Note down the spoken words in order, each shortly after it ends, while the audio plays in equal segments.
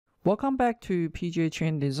Welcome back to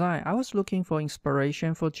Chen Design. I was looking for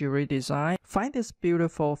inspiration for jewelry design. Find this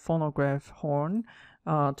beautiful phonograph horn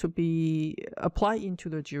to be applied into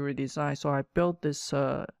the jewelry design. So I built this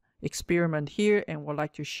experiment here and would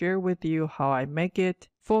like to share with you how I make it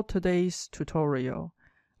for today's tutorial.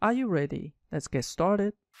 Are you ready? Let's get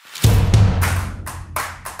started.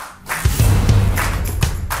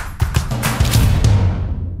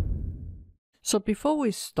 So before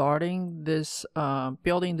we starting this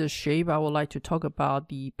building this shape, I would like to talk about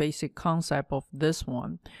the basic concept of this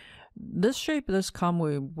one. This shape does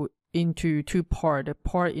come into two parts, the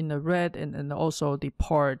part in the red and also the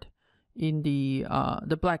part in the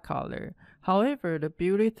black color. However, the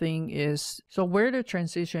beauty thing is, so where the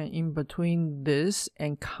transition in between this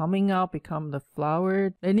and coming out become the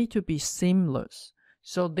flower, they need to be seamless.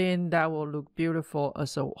 So then that will look beautiful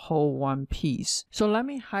as a whole one piece. So let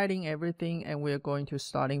me hiding everything and we're going to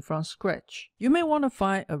starting from scratch. You may want to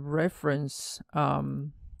find a reference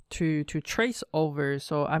to trace over.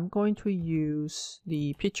 So I'm going to use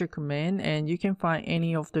the picture command and you can find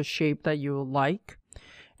any of the shape that you like.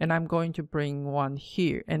 And I'm going to bring one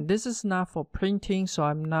here. And this is not for printing, so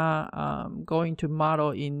I'm not going to model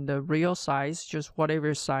in the real size, just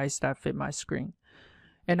whatever size that fit my screen.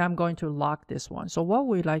 And I'm going to lock this one. So what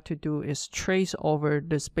we like to do is trace over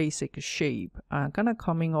this basic shape. I'm gonna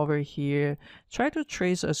coming over here, try to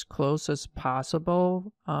trace as close as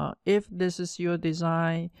possible. If this is your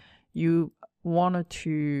design, you wanted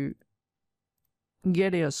to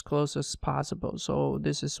get it as close as possible. So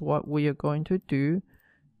this is what we are going to do.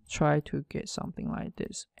 Try to get something like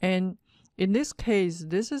this. And in this case,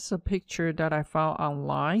 this is a picture that I found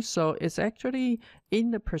online, so it's actually in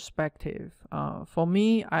the perspective. For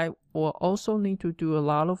me, I will also need to do a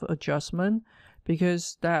lot of adjustment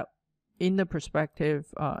because that in the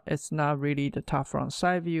perspective, it's not really the top front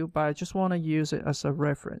side view, but I just want to use it as a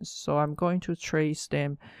reference. So I'm going to trace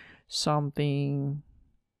them something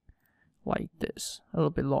like this, a little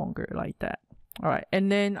bit longer like that. All right,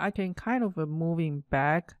 and then I can kind of moving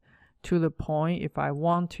back to the point if I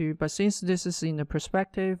want to, but since this is in the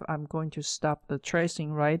perspective, I'm going to stop the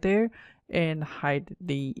tracing right there and hide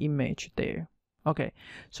the image there. Okay,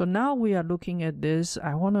 so now we are looking at this.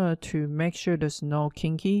 I want to make sure there's no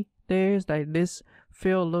kinky there. Like this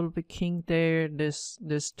feel a little bit kink there, this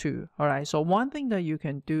too. All right, so one thing that you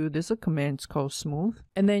can do, this is a command, it's called smooth,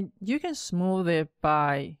 and then you can smooth it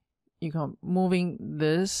by moving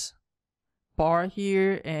this bar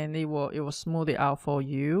here and it will smooth it out for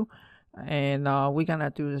you. And we're gonna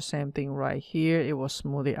do the same thing right here. It will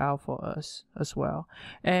smooth it out for us as well.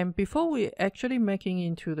 And before we actually making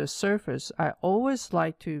into the surface, I always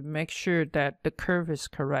like to make sure that the curve is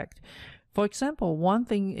correct. For example, one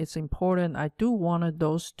thing is important, I do want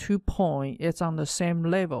those 2 points, it's on the same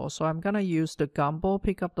level. So I'm gonna use the gumball,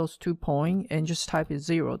 pick up those 2 points and just type it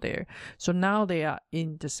 0 there. So now they are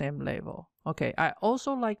in the same level. Okay, I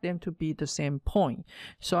also like them to be the same point.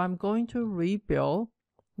 So I'm going to rebuild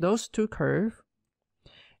those 2 curves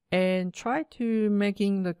and try to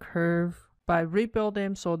making the curve by rebuild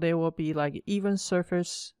them so they will be like even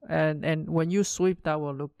surface, and when you sweep that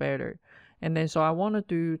will look better. And then so I want to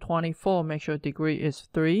do 24, make sure degree is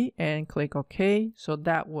 3 and click OK. So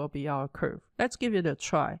that will be our curve. Let's give it a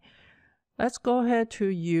try. Let's go ahead to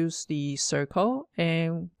use the circle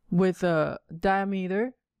and with a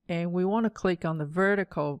diameter, and we want to click on the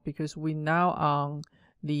vertical because we now on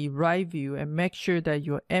the right view, and make sure that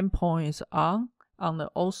your endpoint is on the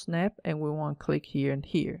old snap, and we want to click here and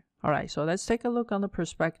here. All right, so let's take a look on the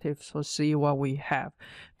perspective to see what we have.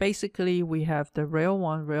 Basically, we have the rail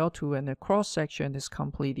 1, rail 2, and the cross section is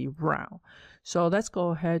completely round. So let's go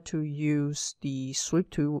ahead to use the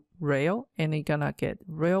sweep to rail, and you're gonna get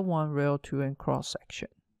rail 1, rail 2, and cross section.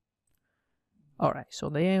 All right, so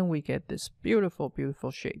then we get this beautiful,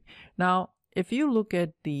 beautiful shape. Now, if you look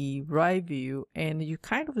at the right view and you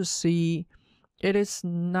kind of see it's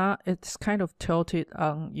kind of tilted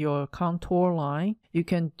on your contour line, you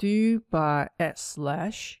can do by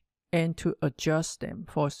 // and to adjust them.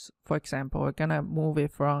 For example, we're gonna move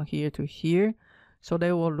it from here to here, so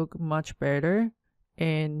they will look much better.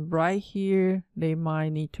 And right here, they might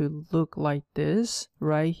need to look like this.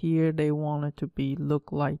 Right here, they want it to be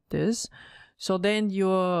look like this. So then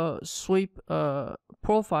your sweep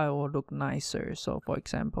profile will look nicer. So for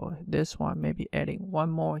example, this one, maybe adding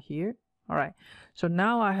one more here. All right, so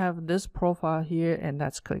now I have this profile here, and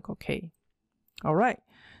let's click OK. All right,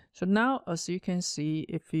 so now as you can see,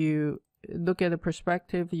 if you look at the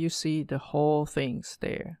perspective, you see the whole things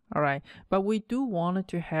there. All right, but we do want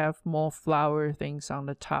to have more flower things on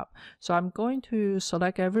the top. So I'm going to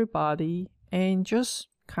select everybody and just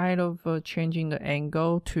kind of changing the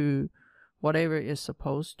angle to whatever it's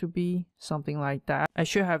supposed to be, something like that. I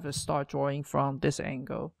should have a start drawing from this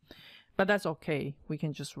angle, but that's okay. We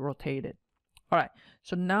can just rotate it. All right,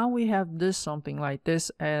 so now we have this something like this,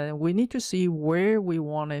 and we need to see where we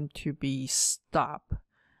want it to be stop,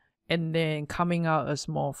 and then coming out as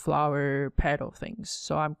more flower petal things.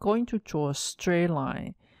 So I'm going to draw a straight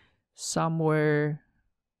line somewhere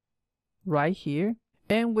right here,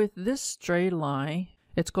 and with this straight line,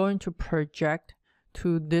 it's going to project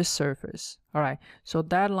to this surface. All right, so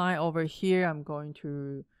that line over here, I'm going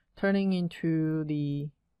to turning into the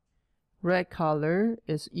red color.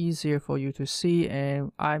 Is easier for you to see,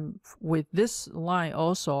 and I'm with this line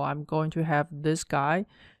also, I'm going to have this guy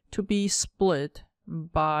to be split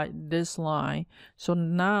by this line. So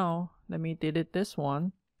now let me delete this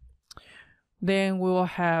one, then we will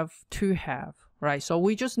have two half, right? So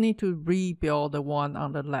we just need to rebuild the one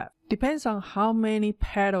on the left. Depends on how many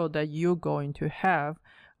petals that you're going to have.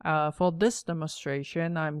 For this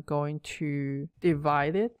demonstration, I'm going to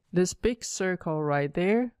divide it, this big circle right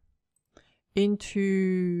there,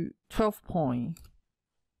 into 12 points.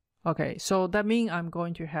 Okay, so that means I'm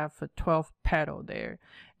going to have a 12 petal there.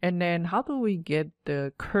 And then how do we get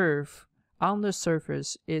the curve on the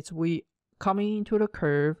surface? It's we coming into the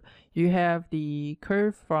curve, you have the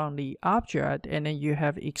curve from the object, and then you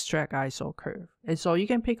have extract isocurve. And so you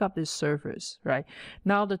can pick up this surface, right?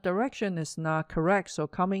 Now the direction is not correct, so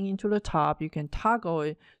coming into the top, you can toggle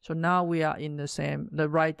it. So now we are in the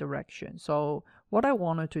right direction. So what I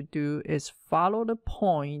wanted to do is follow the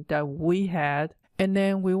point that we had, and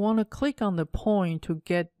then we want to click on the point to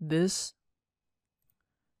get this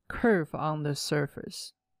curve on the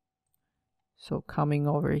surface. So coming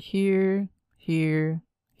over here, here,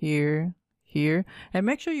 here, here, and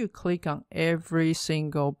make sure you click on every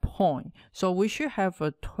single point. So we should have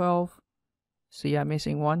a 12. See, I'm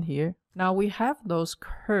missing one here. Now we have those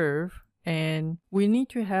curves, and we need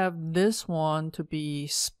to have this one to be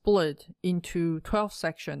split into 12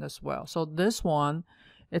 sections as well. So this one,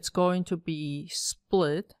 it's going to be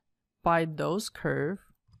split by those curves.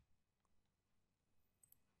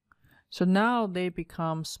 So now they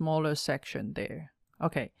become smaller section there.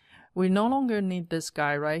 Okay, we no longer need this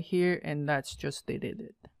guy right here, and that's just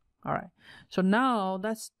deleted. All right, so now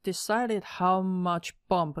that's decided how much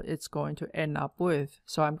bump it's going to end up with.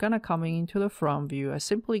 So I'm gonna coming into the front view. I'm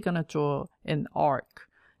simply gonna draw an arc,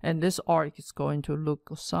 and this arc is going to look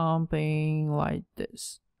something like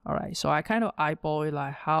this. All right, so I kind of eyeball it,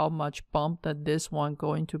 like how much bump that this one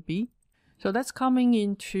going to be. So that's coming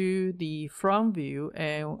into the front view,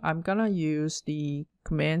 and I'm gonna use the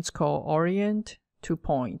commands called Orient to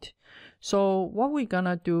point. So what we're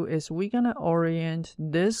gonna do is we're gonna orient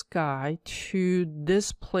this guy to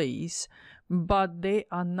this place, but they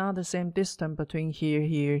are not the same distance between here,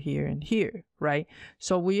 here, here, and here, right?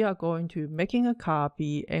 So we are going to making a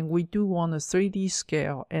copy, and we do want a 3D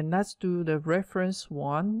scale, and let's do the reference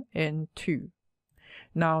 1 and 2.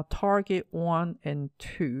 Now target 1 and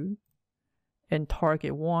 2. And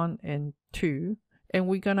target 1 and 2, and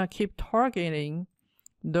we're gonna keep targeting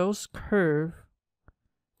those curves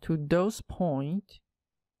to those points.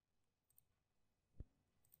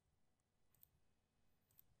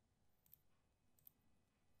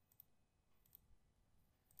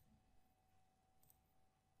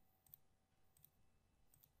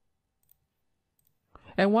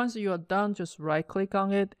 And once you are done, just right click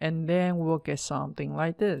on it, and then we'll get something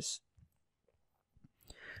like this.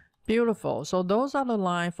 Beautiful. So those are the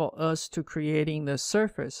lines for us to creating the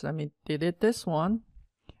surface. Let me delete this one,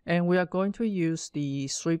 and we are going to use the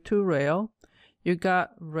sweep to rail. You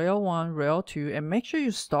got rail 1, rail 2, and make sure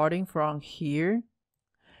you're starting from here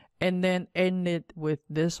and then end it with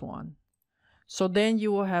this one. So then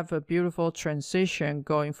you will have a beautiful transition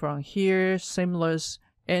going from here, seamless,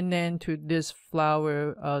 and then to this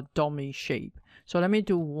flower dome shape. So let me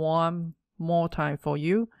do one more time for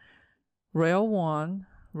you. Rail 1,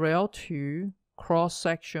 rail 2, cross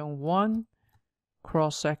section 1,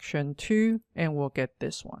 cross section 2, and we'll get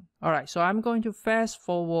this one. All right, so I'm going to fast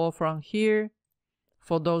forward from here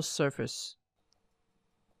for those surfaces.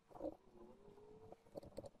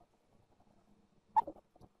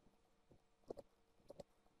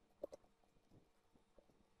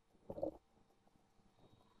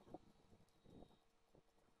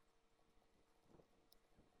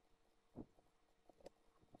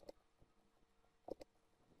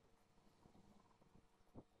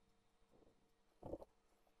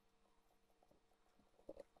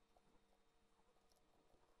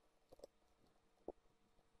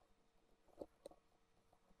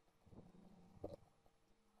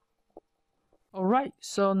 Alright,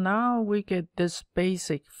 so now we get this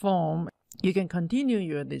basic form. You can continue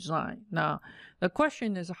your design. Now, the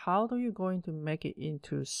question is, how are you going to make it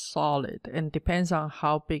into solid? And depends on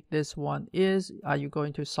how big this one is. Are you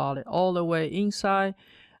going to solid all the way inside,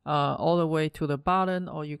 all the way to the bottom,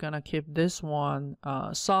 or you're gonna keep this one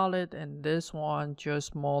solid and this one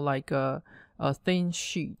just more like a thin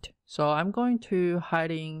sheet? So I'm going to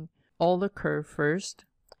hiding all the curve first,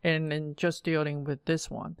 and then just dealing with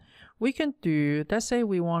this one. We can do, let's say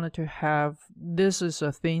we wanted to have, this is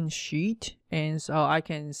a thin sheet, and so I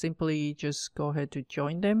can simply just go ahead to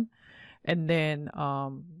join them, and then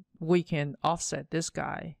we can offset this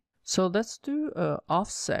guy. So let's do a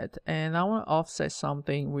offset, and I want to offset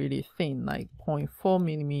something really thin, like 0.4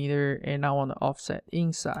 millimeter, and I want to offset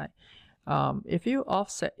inside. If you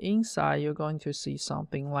offset inside, you're going to see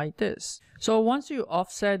something like this. So once you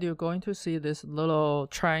offset, you're going to see this little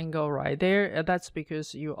triangle right there. And that's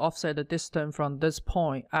because you offset the distance from this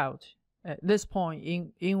point out, this point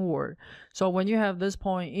inward. So when you have this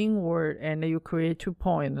point inward and you create 2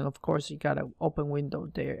 points, and of course you got an open window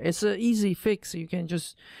there. It's an easy fix. You can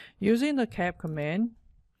just using the cap command,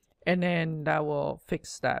 and then that will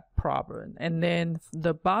fix that problem. And then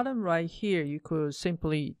the bottom right here, you could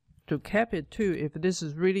simply to cap it too. If this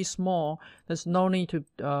is really small, there's no need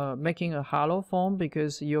to making a hollow form,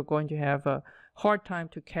 because you're going to have a hard time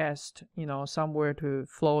to cast, you know, somewhere to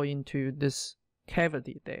flow into this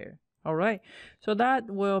cavity there. All right, so that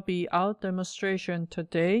will be our demonstration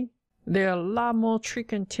today. There are a lot more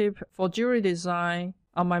trick and tip for jewelry design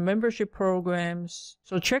on my membership programs.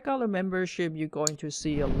 So check out the membership. You're going to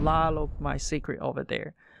see a lot of my secret over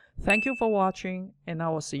there. Thank you for watching, and I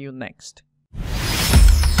will see you next.